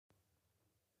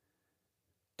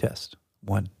test.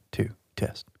 1, 2,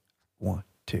 test. 1,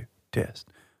 2, test.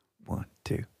 1,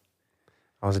 2.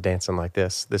 I was dancing like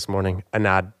this morning, and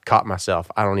I caught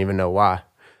myself. I don't even know why,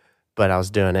 but I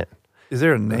was doing it. Is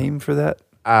there a name for that?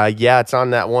 Yeah, it's on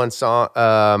that one song.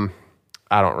 I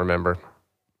don't remember.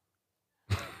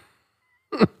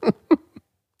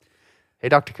 Hey,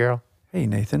 Dr. Carroll. Hey,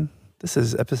 Nathan. This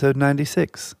is episode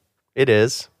 96. It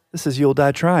is. This is You'll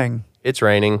Die Trying. It's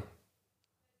raining.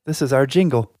 This is our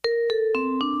jingle.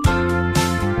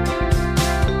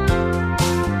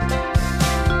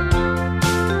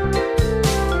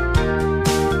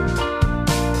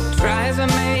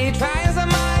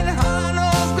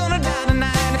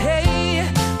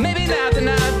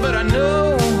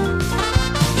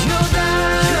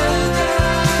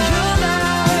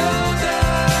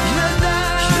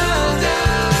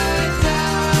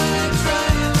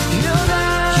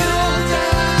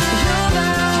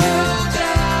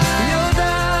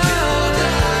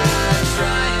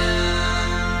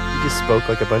 Spoke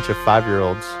like a bunch of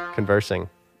 5-year-olds conversing.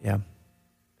 Yeah.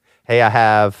 Hey, I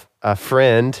have a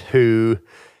friend who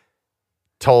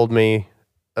told me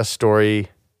a story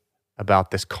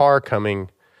about this car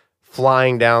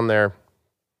flying down their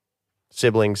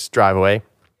siblings' driveway.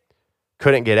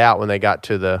 Couldn't get out when they got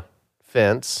to the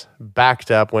fence,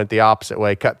 backed up, went the opposite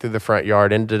way, cut through the front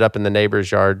yard, ended up in the neighbor's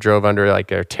yard, drove under like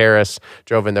their terrace,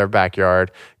 drove in their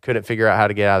backyard, couldn't figure out how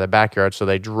to get out of the backyard, so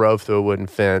they drove through a wooden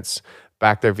fence,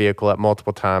 backed their vehicle up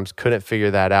multiple times, couldn't figure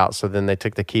that out. So then they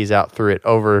took the keys out, threw it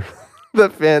over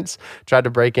the fence, tried to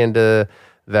break into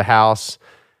the house,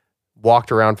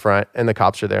 walked around front, and the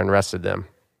cops are there and arrested them.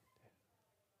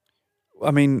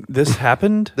 I mean, this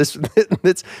happened?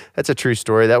 That's a true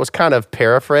story. That was kind of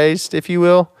paraphrased, if you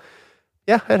will.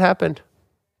 Yeah, it happened.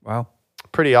 Wow.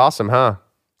 Pretty awesome, huh?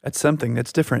 That's something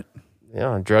that's different.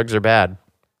 Yeah, drugs are bad.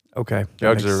 Okay.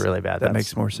 Drugs are really bad. That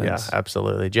makes more sense. Yeah,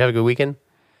 absolutely. Did you have a good weekend?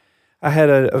 I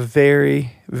had a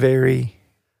very, very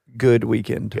good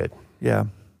weekend. Good. Yeah,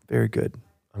 very good.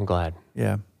 I'm glad.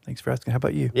 Yeah, thanks for asking. How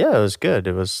about you? Yeah, it was good.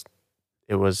 It was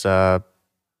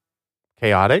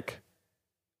chaotic,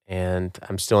 and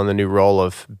I'm still in the new role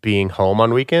of being home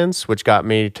on weekends, which got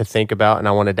me to think about, and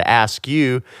I wanted to ask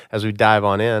you as we dive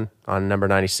on number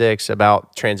 96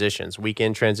 about transitions,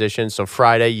 weekend transitions. So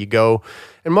Friday you go,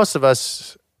 and most of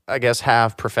us, I guess,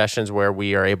 have professions where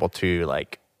we are able to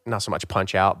like, not so much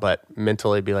punch out, but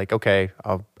mentally be like, okay,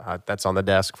 that's on the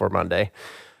desk for Monday.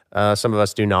 Some of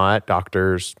us do not.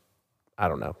 Doctors, I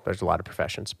don't know. There's a lot of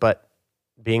professions. But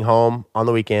being home on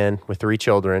the weekend with 3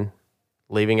 children,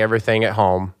 leaving everything at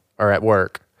home or at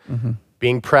work,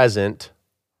 being present,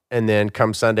 and then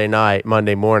come Sunday night,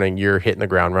 Monday morning, you're hitting the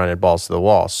ground running, balls to the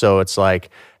wall. So it's like,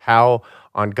 how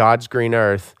on God's green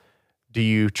earth do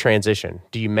you transition?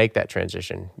 Do you make that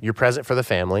transition? You're present for the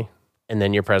family, and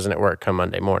then you're present at work come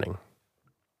Monday morning.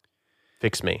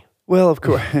 Fix me. Well,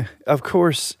 of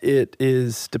course, it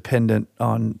is dependent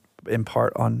in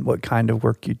part on what kind of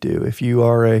work you do. If you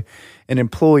are an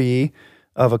employee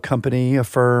of a company, a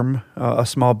firm, a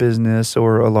small business,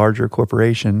 or a larger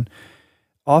corporation,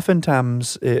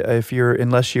 oftentimes,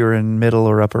 unless you're in middle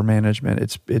or upper management,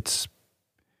 it's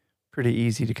pretty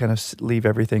easy to kind of leave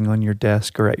everything on your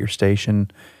desk or at your station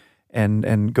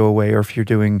and go away. Or if you're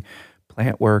doing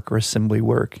plant work or assembly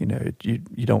work,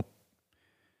 you don't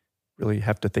really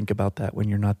have to think about that when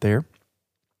you're not there.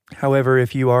 However,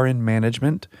 if you are in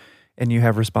management and you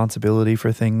have responsibility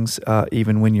for things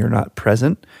even when you're not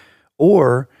present,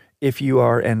 or if you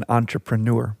are an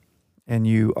entrepreneur and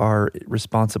you are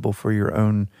responsible for your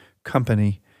own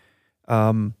company,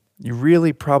 you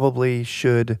really probably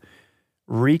should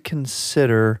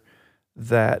reconsider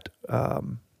that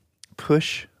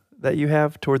push that you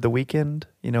have toward the weekend.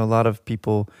 A lot of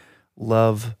people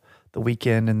love the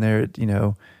weekend, and they're,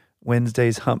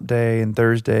 Wednesday's hump day, and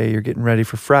Thursday you're getting ready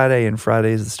for Friday, and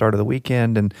Friday is the start of the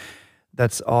weekend, and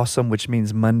that's awesome, which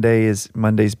means Monday's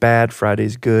bad,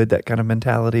 Friday's good, that kind of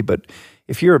mentality. But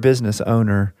if you're a business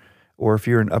owner, or if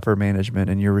you're in upper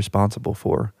management and you're responsible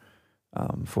for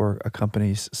a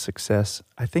company's success,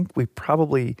 I think we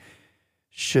probably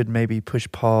should maybe push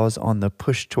pause on the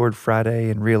push toward Friday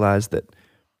and realize that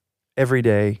every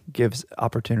day gives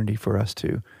opportunity for us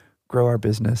to grow our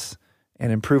business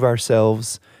and improve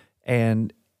ourselves.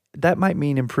 And that might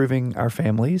mean improving our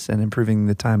families and improving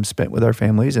the time spent with our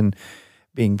families and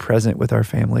being present with our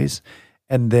families.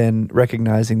 And then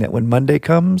recognizing that when Monday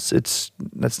comes,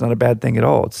 that's not a bad thing at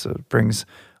all. It brings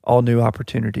all new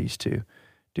opportunities to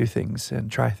do things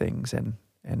and try things and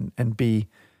be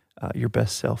your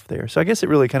best self there. So I guess it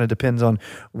really kind of depends on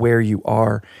where you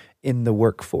are in the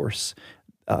workforce.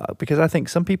 Because I think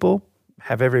some people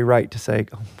have every right to say,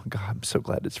 oh my God, I'm so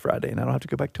glad it's Friday and I don't have to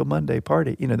go back till Monday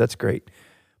party. That's great.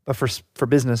 But for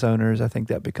business owners, I think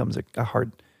that becomes a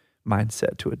hard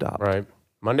mindset to adopt. Right.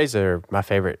 Mondays are my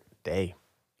favorite day.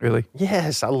 Really?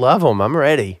 Yes, I love them. I'm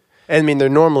ready. I mean, they're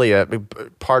normally,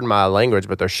 pardon my language,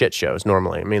 but they're shit shows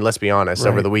normally. I mean, let's be honest.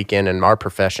 Over the weekend in our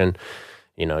profession,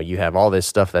 you have all this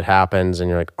stuff that happens and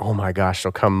you're like, oh my gosh,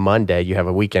 so come Monday, you have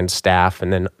a weekend staff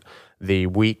and then the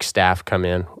week staff come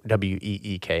in,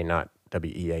 W-E-E-K, not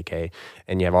W-E-A-K,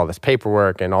 and you have all this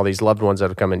paperwork and all these loved ones that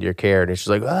have come into your care, and it's just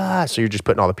like, so you're just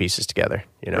putting all the pieces together,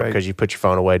 because you put your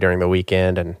phone away during the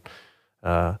weekend.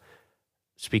 And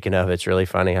speaking of, it's really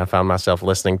funny. I found myself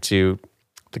listening to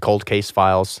the Cold Case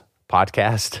Files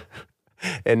podcast,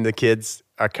 and the kids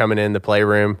are coming in the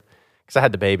playroom, because I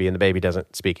had the baby, and the baby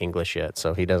doesn't speak English yet,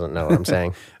 so he doesn't know what I'm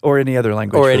saying. Or any other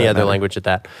language. Or any other language at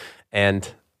that. And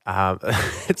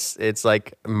it's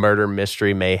like murder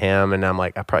mystery mayhem, and I'm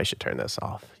like, I probably should turn this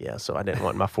off. Yeah, so I didn't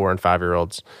want my 4 and 5 year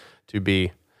olds to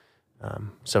be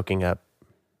soaking up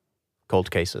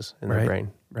cold cases in their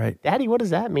brain. Right. Daddy, what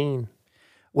does that mean?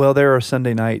 Well, there are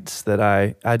Sunday nights that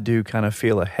I do kind of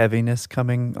feel a heaviness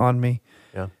coming on me.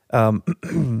 Yeah.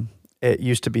 It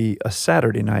used to be a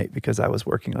Saturday night because I was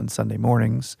working on Sunday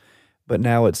mornings, but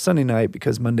now it's Sunday night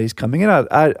because Monday's coming. And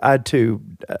I too,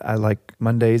 I like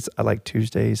Mondays. I like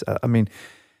Tuesdays. I mean,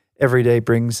 every day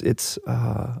brings its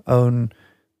own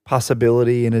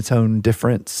possibility and its own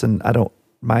difference, and I don't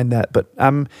mind that. But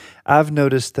I've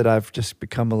noticed that I've just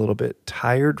become a little bit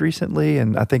tired recently,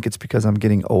 and I think it's because I'm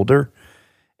getting older,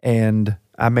 and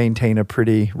I maintain a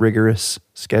pretty rigorous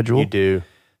schedule. You do.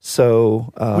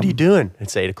 So what are you doing?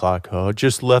 It's 8:00. Oh,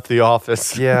 just left the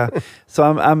office. Yeah. So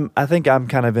I think I'm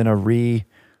kind of in a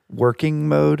reworking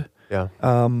mode. Yeah.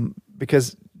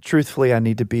 Because truthfully, I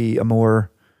need to be a more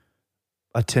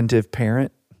attentive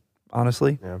parent,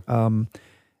 honestly. Yeah.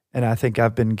 And I think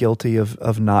I've been guilty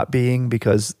of not being,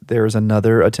 because there's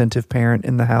another attentive parent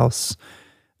in the house.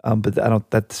 But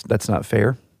that's not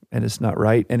fair, and it's not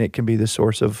right, and it can be the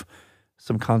source of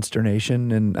some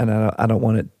consternation, and I don't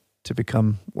want it to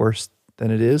become worse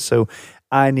than it is. So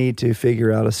I need to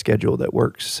figure out a schedule that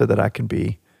works so that I can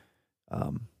be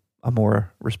a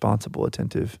more responsible,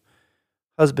 attentive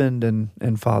husband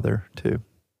and father too.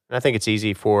 And I think it's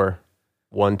easy for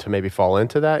one to maybe fall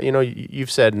into that.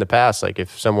 You've said in the past, like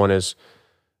if someone is,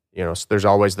 there's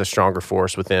always the stronger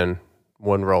force within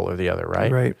one role or the other,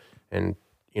 right? Right. And,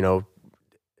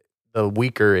 the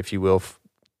weaker, if you will,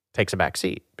 takes a back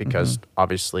seat, because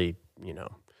obviously,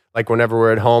 like whenever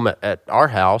we're at home at our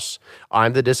house,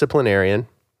 I'm the disciplinarian.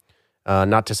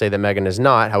 Not to say that Megan is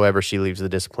not. However, she leaves the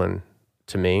discipline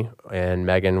to me, and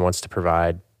Megan wants to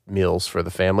provide meals for the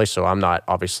family. So I'm not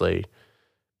obviously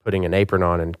putting an apron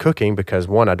on and cooking, because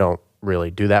one, I don't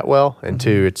really do that well, and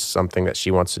two, it's something that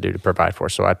she wants to do to provide for.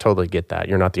 So I totally get that.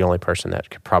 You're not the only person that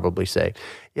could probably say,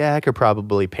 yeah, I could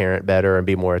probably parent better and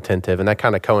be more attentive. And that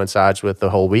kind of coincides with the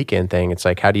whole weekend thing. It's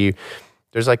like, how do you...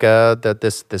 There's like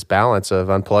this balance of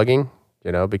unplugging,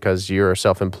 because you're a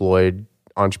self-employed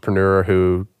entrepreneur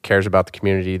who cares about the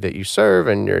community that you serve,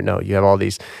 and you have all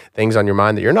these things on your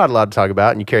mind that you're not allowed to talk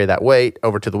about, and you carry that weight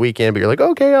over to the weekend, but you're like,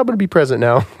 okay, I'm going to be present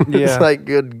now. Yeah. It's like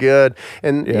good.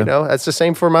 And, that's the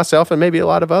same for myself and maybe a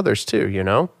lot of others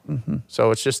too,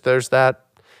 So it's just, there's that,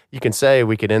 you can say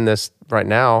we could end this right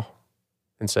now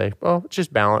and say, well, it's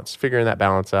just balance, figuring that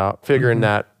balance out, figuring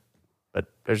that. But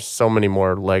there's so many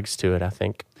more legs to it, I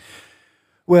think.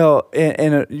 Well,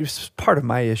 and part of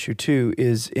my issue too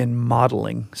is in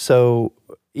modeling. So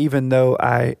even though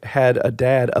I had a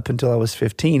dad up until I was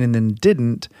 15 and then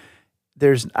didn't,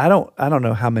 I don't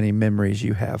know how many memories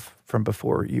you have from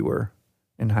before you were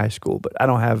in high school, but I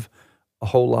don't have a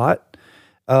whole lot.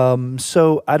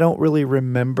 So I don't really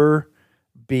remember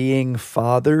being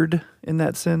fathered in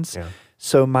that sense. Yeah.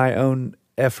 So my own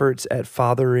efforts at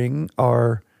fathering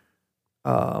are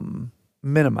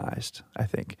minimized, I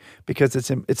think, because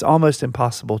it's almost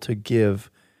impossible to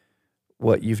give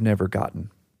what you've never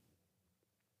gotten.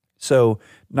 So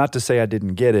not to say I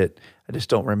didn't get it, I just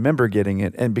don't remember getting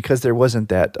it, and because there wasn't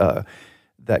that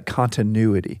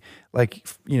continuity. Like,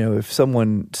 if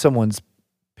someone's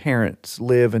parents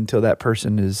live until that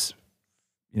person is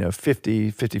 50,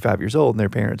 55 years old and their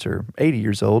parents are 80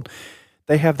 years old,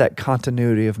 they have that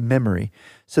continuity of memory.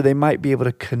 So they might be able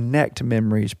to connect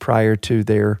memories prior to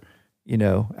their,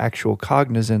 actual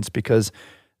cognizance, because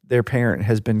their parent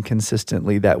has been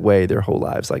consistently that way their whole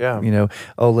lives. Like,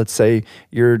 let's say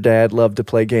your dad loved to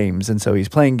play games, and so he's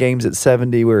playing games at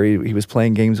 70 where he was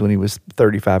playing games when he was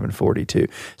 35 and 42.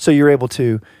 So you're able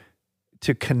to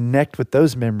connect with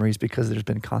those memories because there's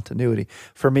been continuity.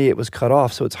 For me, it was cut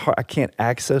off, so it's hard. I can't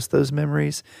access those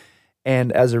memories.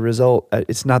 And as a result,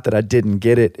 it's not that I didn't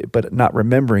get it, but not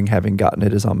remembering having gotten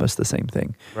it is almost the same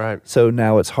thing. Right. So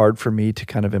now it's hard for me to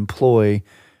kind of employ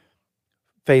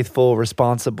faithful,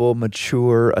 responsible,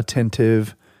 mature,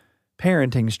 attentive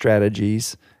parenting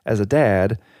strategies as a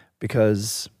dad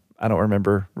because I don't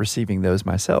remember receiving those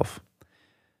myself.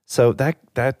 So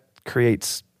that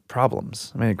creates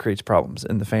problems. I mean, it creates problems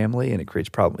in the family, and it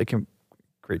can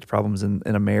create problems in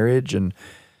a marriage, and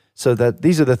so that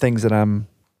these are the things that I'm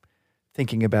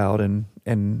thinking about and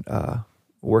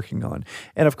working on.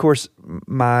 And of course,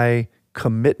 my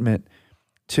commitment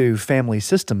to family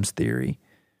systems theory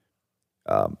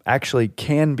actually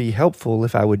can be helpful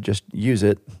if I would just use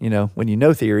it. You know, when you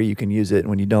know theory, you can use it, and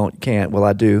when you don't, you can't. Well,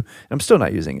 I do. I'm still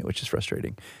not using it, which is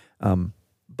frustrating.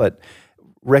 But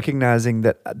recognizing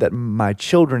that my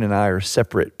children and I are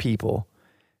separate people,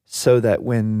 so that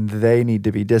when they need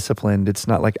to be disciplined, it's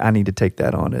not like I need to take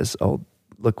that on as, oh,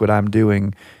 look what I'm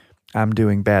doing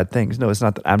bad things. No, it's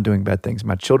not that I'm doing bad things.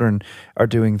 My children are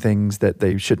doing things that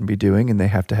they shouldn't be doing, and they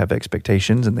have to have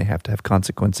expectations, and they have to have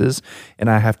consequences, and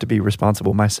I have to be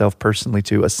responsible myself personally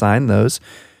to assign those.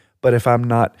 But if I'm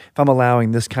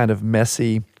allowing this kind of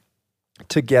messy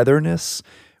togetherness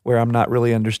where I'm not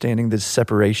really understanding the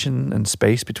separation and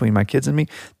space between my kids and me,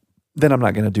 then I'm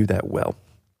not going to do that well.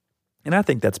 And I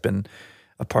think that's been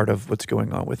a part of what's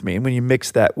going on with me. And when you mix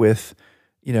that with,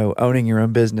 you know, owning your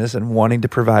own business and wanting to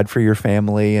provide for your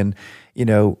family and, you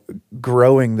know,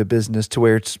 growing the business to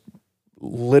where it's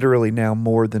literally now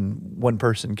more than one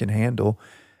person can handle,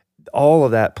 all of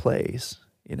that plays,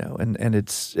 you know, and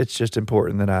it's just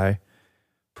important that I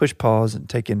push pause and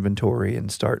take inventory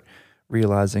and start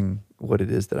realizing what it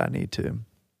is that I need to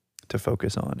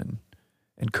focus on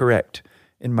and correct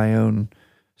in my own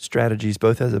strategies,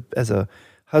 both as a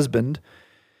husband,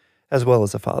 as well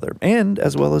as a father, and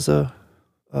as well as a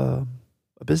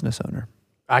business owner.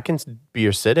 I can be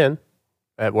your sit-in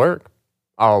at work.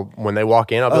 When they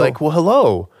walk in, I'll be like, well,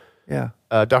 hello. Yeah.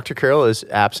 Dr. Carroll is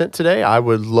absent today. I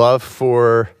would love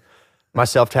for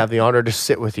myself to have the honor to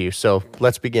sit with you. So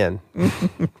let's begin.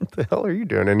 What the hell are you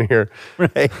doing in here?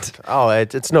 Right. Oh,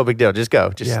 it's no big deal. Just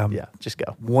go. Just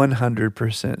go.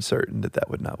 100% certain that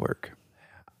would not work.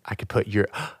 I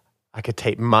could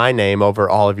tape my name over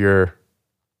all of your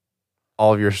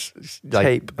like,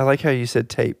 tape. I like how you said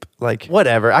tape. Like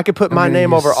whatever. I could put my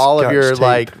name over all of your tape.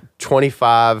 Like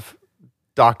 25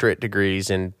 doctorate degrees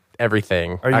and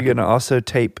everything. Are you going to also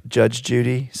tape Judge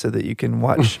Judy so that you can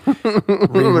watch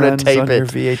reruns on your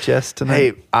VHS tonight?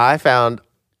 Hey, I found,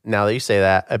 now that you say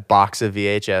that, a box of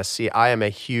VHS. See, I am a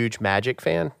huge Magic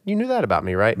fan. You knew that about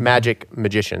me, right? Magic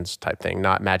Magicians type thing,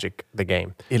 not Magic the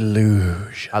game.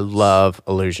 Illusion. I love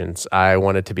illusions. I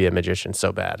wanted to be a magician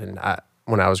so bad. And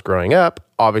when I was growing up,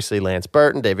 obviously Lance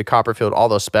Burton, David Copperfield, all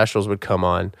those specials would come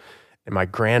on. And my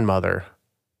grandmother,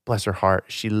 bless her heart,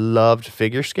 she loved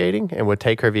figure skating and would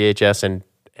take her VHS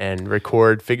and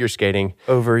record figure skating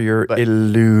over your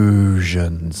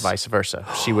illusions. Vice versa.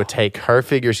 She would take her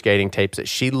figure skating tapes that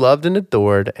she loved and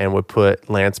adored and would put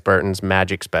Lance Burton's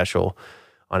Magic special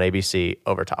on ABC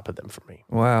over top of them for me.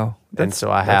 Wow. And so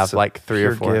I have like 3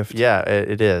 or 4. Gift. Yeah,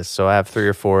 it is. So I have 3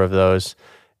 or 4 of those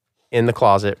in the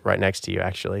closet right next to you,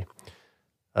 actually,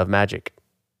 of Magic.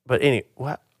 But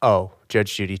what? Oh,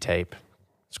 Judge Judy tape.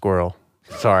 Squirrel.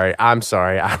 Sorry. I'm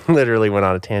sorry. I literally went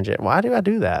on a tangent. Why do I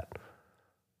do that?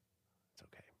 It's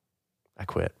okay. I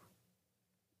quit.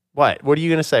 What? What are you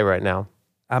going to say right now?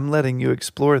 I'm letting you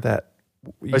explore that.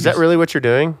 Is that really what you're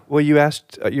doing? Well, you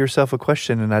asked yourself a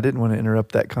question, and I didn't want to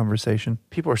interrupt that conversation.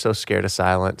 People are so scared of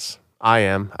silence. I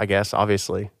am, I guess,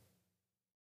 obviously.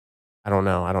 I don't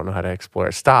know. I don't know how to explore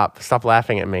it. Stop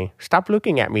laughing at me. Stop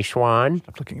looking at me, Schwan.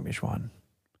 Stop looking at me, Schwan.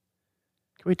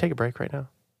 Can we take a break right now?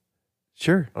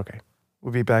 Sure. Okay.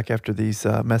 We'll be back after these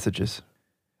messages.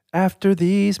 After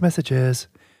these messages,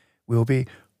 we'll be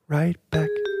right back.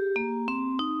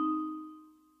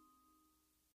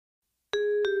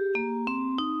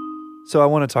 So I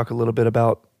want to talk a little bit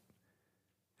about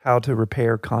how to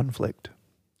repair conflict.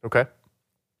 Okay.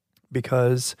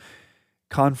 Because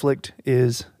conflict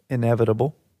is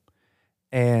inevitable,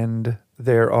 and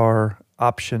there are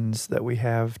options that we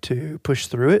have to push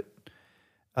through it.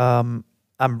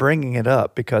 I'm bringing it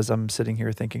up because I'm sitting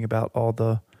here thinking about all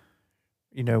the,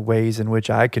 ways in which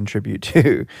I contribute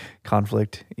to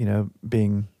conflict,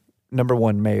 being number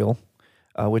one, male,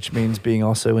 which means being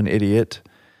also an idiot.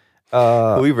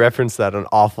 We reference that an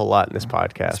awful lot in this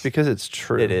podcast. It's because it's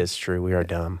true. It is true. We are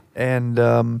dumb. And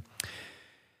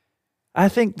I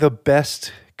think the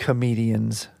best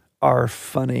comedians are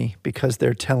funny because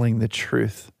they're telling the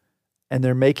truth, and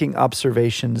they're making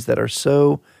observations that are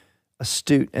so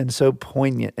astute and so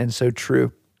poignant and so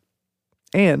true.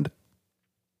 And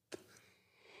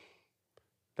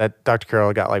That Dr.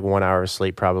 Carroll got like 1 hour of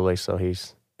sleep probably, so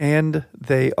he's...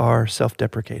 they are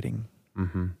self-deprecating.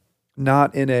 Mm-hmm.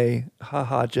 Not in a,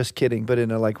 haha, just kidding, but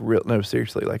in a like real, no,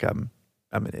 seriously, like I'm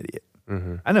an idiot.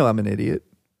 Mm-hmm. I know I'm an idiot.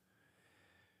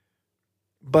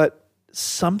 But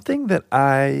something that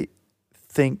I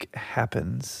think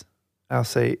happens, I'll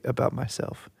say about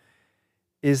myself,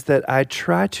 is that I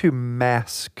try to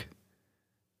mask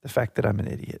the fact that I'm an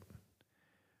idiot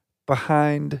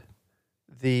behind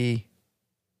the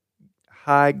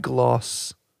high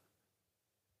gloss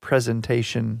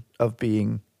presentation of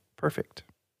being perfect.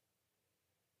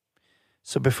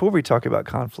 So before we talk about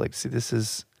conflict, see, this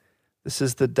is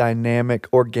the dynamic,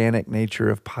 organic nature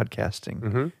of podcasting.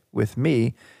 Mm-hmm. With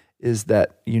me, is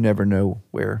that you never know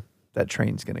where that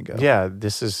train's going to go. Yeah,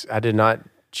 I did not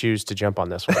choose to jump on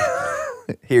this one.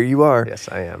 Here you are. Yes,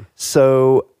 I am.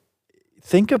 So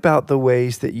think about the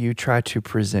ways that you try to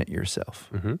present yourself.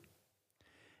 Mm-hmm.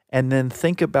 And then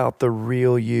think about the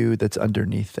real you that's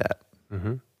underneath that.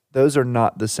 Mm-hmm. Those are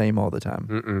not the same all the time.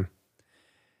 Mm-mm.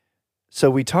 So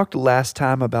we talked last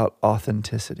time about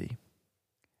authenticity.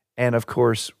 And of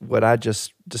course, what I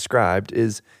just described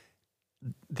is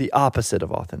the opposite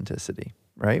of authenticity,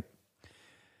 right?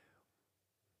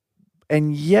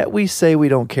 And yet we say we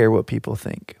don't care what people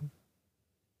think.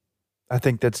 I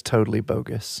think that's totally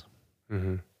bogus.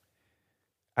 Mm-hmm.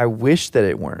 I wish that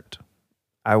it weren't.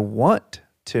 I want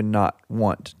to not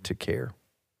want to care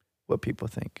what people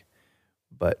think,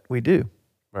 but we do.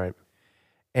 Right.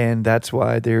 And that's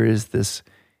why there is this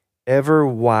ever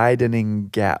widening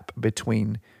gap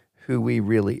between who we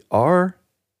really are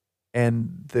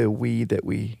and the we that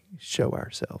we show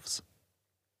ourselves.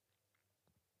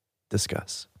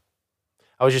 Discuss.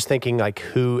 I was just thinking, like,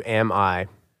 who am I?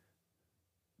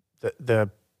 The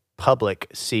public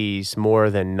sees more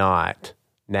than not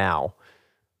now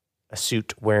a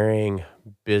suit wearing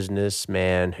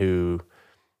businessman who,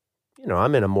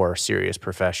 I'm in a more serious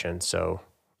profession, so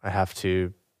I have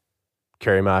to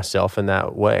carry myself in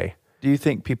that way. Do you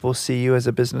think people see you as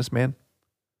a businessman?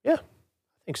 Yeah,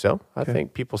 I think so. I Okay.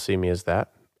 think people see me as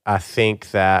that. I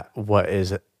think that what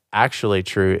is actually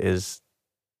true is,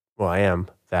 I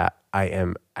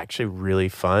am actually really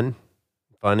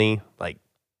funny, like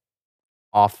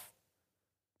a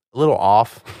little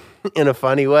off in a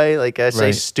funny way. Like I say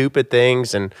Right. stupid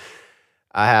things and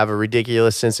I have a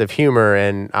ridiculous sense of humor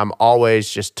and I'm always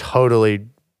just totally,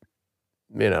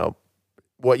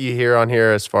 what you hear on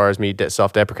here as far as me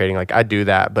self-deprecating, like I do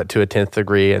that, but to a 10th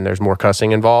degree and there's more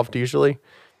cussing involved usually.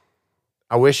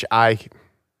 I wish I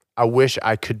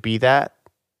could be that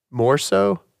more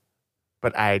so,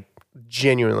 but I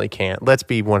genuinely can't. Let's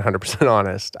be 100%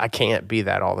 honest. I can't be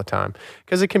that all the time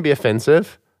because it can be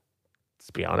offensive. Let's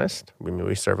be honest. I mean,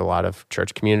 we serve a lot of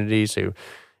church communities who,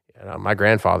 my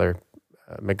grandfather,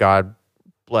 may God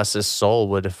bless his soul,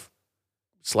 would have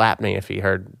slapped me if he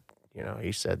heard,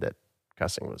 he said that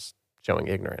cussing was showing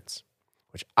ignorance,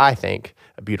 which I think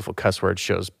a beautiful cuss word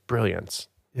shows brilliance.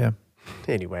 Yeah.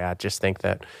 Anyway, I just think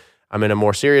that I'm in a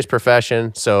more serious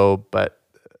profession. So, but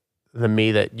the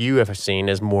me that you have seen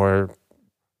is more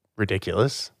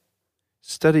ridiculous.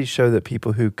 Studies show that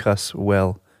people who cuss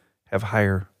well have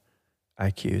higher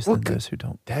IQs than those who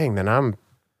don't. Dang, then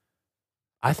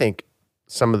I think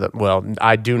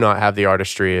I do not have the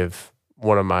artistry of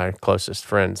one of my closest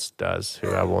friends does,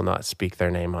 who I will not speak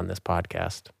their name on this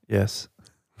podcast. Yes.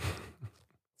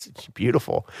 It's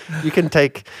beautiful. You can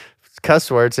take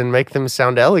cuss words and make them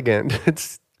sound elegant.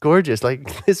 It's gorgeous.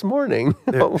 Like this morning,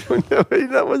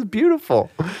 that was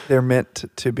beautiful. They're meant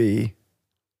to be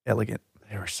elegant.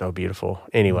 They were so beautiful.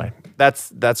 Anyway,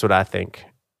 that's what I think.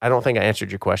 I don't think I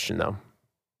answered your question though.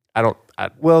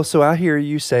 Well, so I hear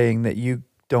you saying that you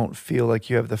don't feel like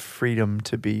you have the freedom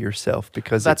to be yourself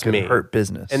because That's it could me. hurt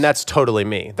business. And that's totally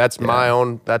me. That's my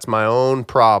own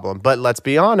problem. But let's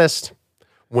be honest.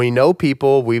 We've known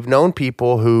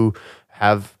people who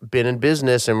have been in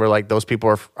business and we're like, those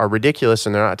people are ridiculous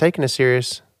and they're not taking us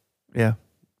serious. Yeah,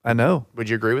 I know. Would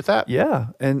you agree with that? Yeah.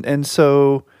 And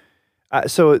so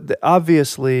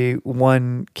obviously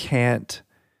one can't,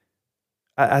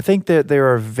 I think that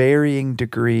there are varying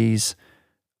degrees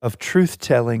of truth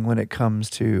telling when it comes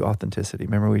to authenticity.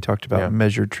 Remember we talked about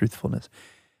measured truthfulness.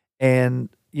 And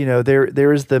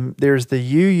there's the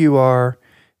you are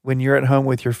when you're at home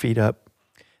with your feet up.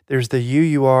 There's the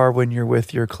you are when you're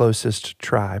with your closest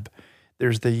tribe.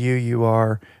 There's the you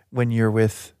are when you're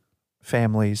with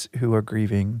families who are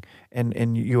grieving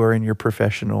and you are in your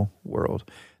professional world.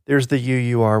 There's the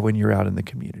you are when you're out in the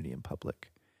community in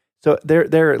public. So there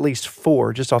are at least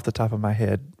 4, just off the top of my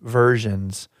head,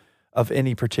 versions of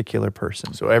any particular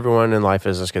person. So everyone in life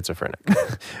is a schizophrenic.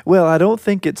 Well, I don't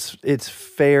think it's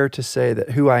fair to say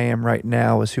that who I am right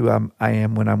now is who I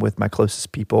am when I'm with my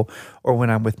closest people, or when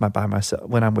I'm with myself,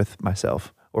 when I'm with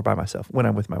myself, or by myself, when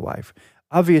I'm with my wife.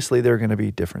 Obviously, there are going to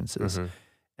be differences,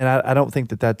 and I don't think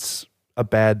that that's a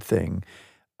bad thing.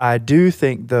 I do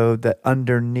think, though, that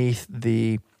underneath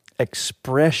the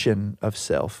expression of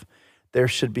self, there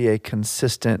should be a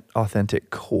consistent, authentic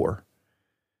core.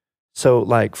 So,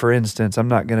 like, for instance, I'm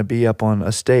not going to be up on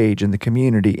a stage in the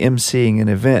community emceeing an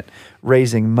event,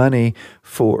 raising money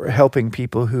for helping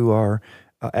people who are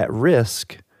at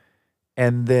risk,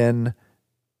 and then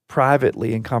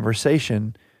privately in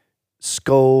conversation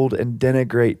scold and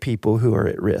denigrate people who are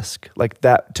at risk. Like,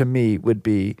 that, to me, would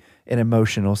be an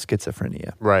emotional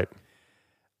schizophrenia. Right.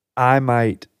 I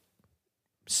might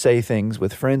say things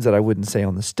with friends that I wouldn't say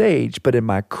on the stage, but in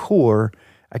my core,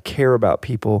 I care about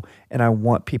people, and I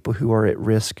want people who are at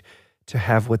risk to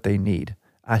have what they need.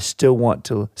 I still want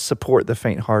to support the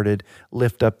faint-hearted,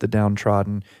 lift up the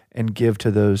downtrodden, and give to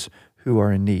those who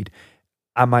are in need.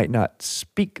 I might not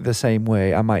speak the same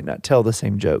way. I might not tell the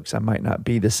same jokes. I might not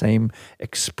be the same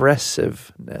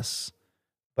expressiveness,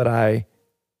 but I,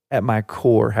 at my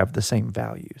core, have the same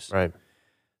values. Right.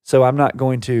 So I'm not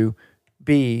going to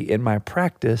be in my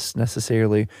practice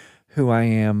necessarily who I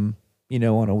am,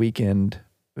 on a weekend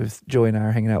if Joey and I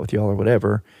are hanging out with y'all or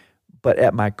whatever, but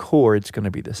at my core, it's going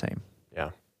to be the same. Yeah.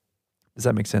 Does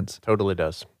that make sense? Totally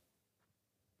does.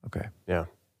 Okay. Yeah.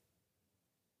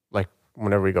 Like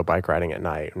whenever we go bike riding at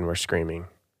night and we're screaming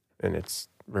and it's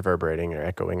reverberating or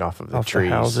echoing off of the trees.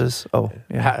 The houses. Oh,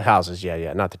 yeah. Houses.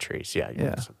 Yeah. Not the trees. Yeah.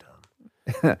 You're so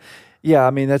dumb. Yeah.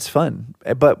 I mean, that's fun,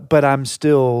 but I'm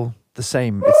still the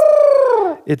same.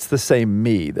 It's the same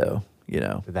me though,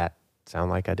 Did that sound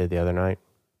like I did the other night?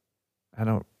 I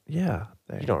don't. Yeah.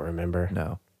 You don't remember?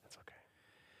 No. That's okay.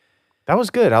 That was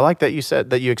good. I like that you said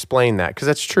that you explained that, because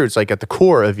that's true. It's like at the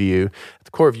core of you,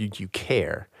 you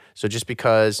care. So just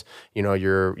because,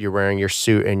 you're wearing your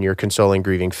suit and you're consoling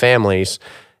grieving families,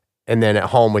 and then at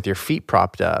home with your feet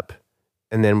propped up,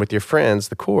 and then with your friends,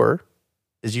 the core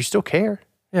is you still care.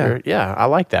 Yeah. I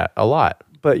like that a lot.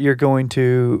 But you're going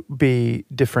to be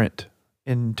different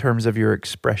in terms of your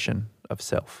expression of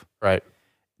self. Right.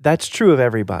 That's true of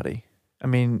everybody. I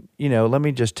mean, let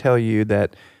me just tell you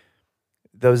that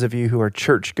those of you who are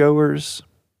churchgoers,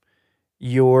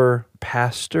 your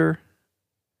pastor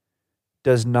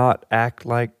does not act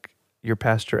like your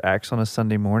pastor acts on a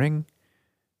Sunday morning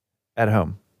at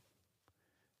home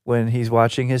when he's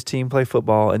watching his team play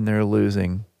football and they're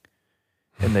losing,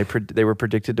 and they were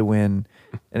predicted to win,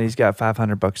 and he's got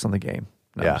 $500 on the game.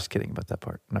 No, I'm just kidding about that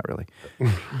part. Not really.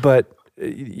 But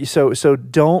so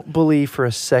don't believe for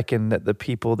a second that the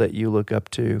people that you look up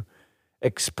to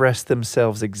express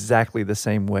themselves exactly the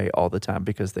same way all the time,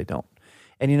 because they don't.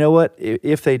 And you know what?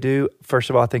 If they do, first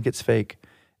of all, I think it's fake.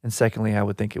 And secondly, I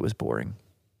would think it was boring.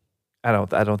 I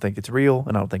don't think it's real,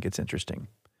 and I don't think it's interesting.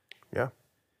 Yeah.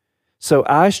 So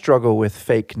I struggle with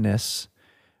fakeness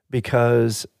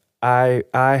because I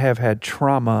have had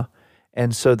trauma,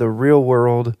 and so the real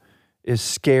world is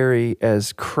scary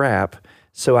as crap.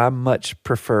 So I much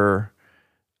prefer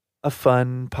a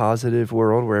fun, positive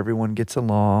world where everyone gets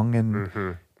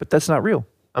along, but that's not real.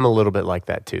 I'm a little bit like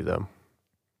that too, though.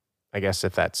 I guess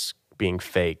if that's being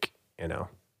fake,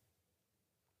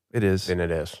 It is. then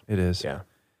it is. It is. Yeah.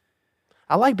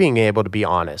 I like being able to be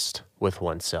honest with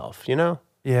oneself, Yeah.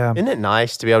 Isn't it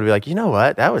nice to be able to be like, you know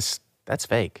what? That's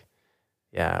fake.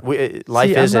 Yeah.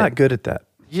 Life I'm isn't. not good at that.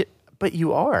 Yeah, but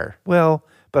you are. Well,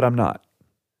 but I'm not.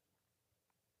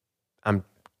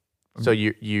 So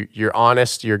you're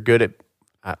honest. You're good at.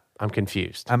 I'm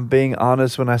confused. I'm being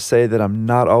honest when I say that I'm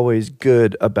not always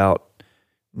good about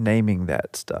naming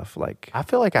that stuff. Like, I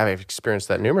feel like I've experienced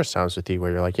that numerous times with you,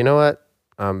 where you're like, you know what?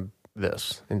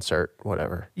 This insert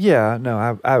whatever. yeah,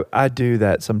 no, I do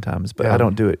that sometimes, but I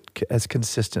don't do it as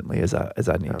consistently as I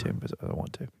need to, as I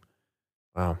want to.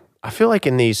 Wow. I feel like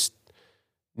in these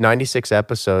 96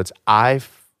 episodes, I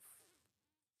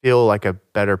feel like a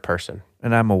better person.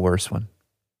 And I'm a worse one.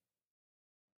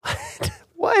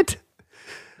 What?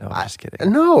 No, I'm just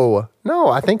kidding. No.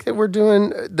 I think that we're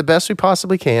doing the best we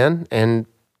possibly can, and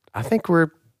I think we're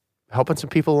helping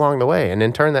some people along the way, and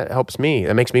in turn, that helps me.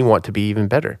 That makes me want to be even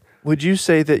better. Would you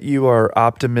say that you are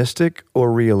optimistic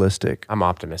or realistic? I'm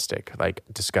optimistic, like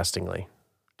disgustingly.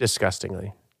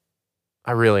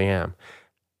 I really am.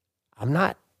 I'm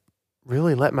not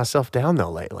really letting myself down though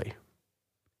lately.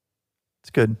 It's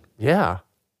good. Yeah.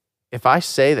 If I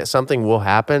say that something will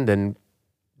happen, then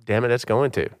damn it, it's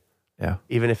going to. Yeah.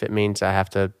 Even if it means I have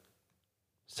to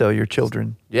Sell your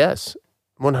children. Yes,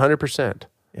 100%.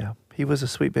 Yeah. He was a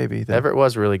sweet baby. Though. Everett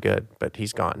was really good, but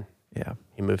he's gone. Yeah.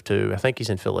 He moved to, I think he's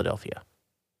in Philadelphia.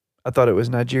 I thought it was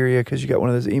Nigeria because you got one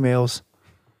of those emails.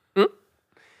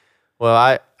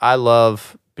 Well, I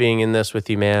love being in this with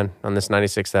you, man, on this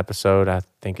 96th episode. I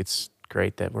think it's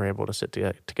great that we're able to sit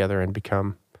together and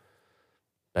become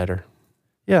better.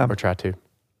 Yeah. Or try to.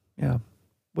 Yeah.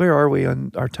 Where are we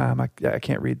on our time? I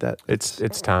can't read that.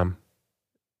 It's time.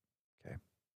 Okay.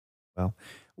 Well,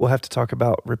 we'll have to talk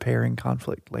about repairing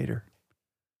conflict later.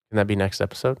 Can that be next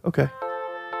episode? Okay.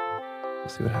 We'll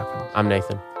see what happens. I'm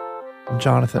Nathan. I'm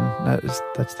Jonathan.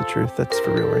 That's the truth. That's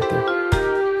for real right there.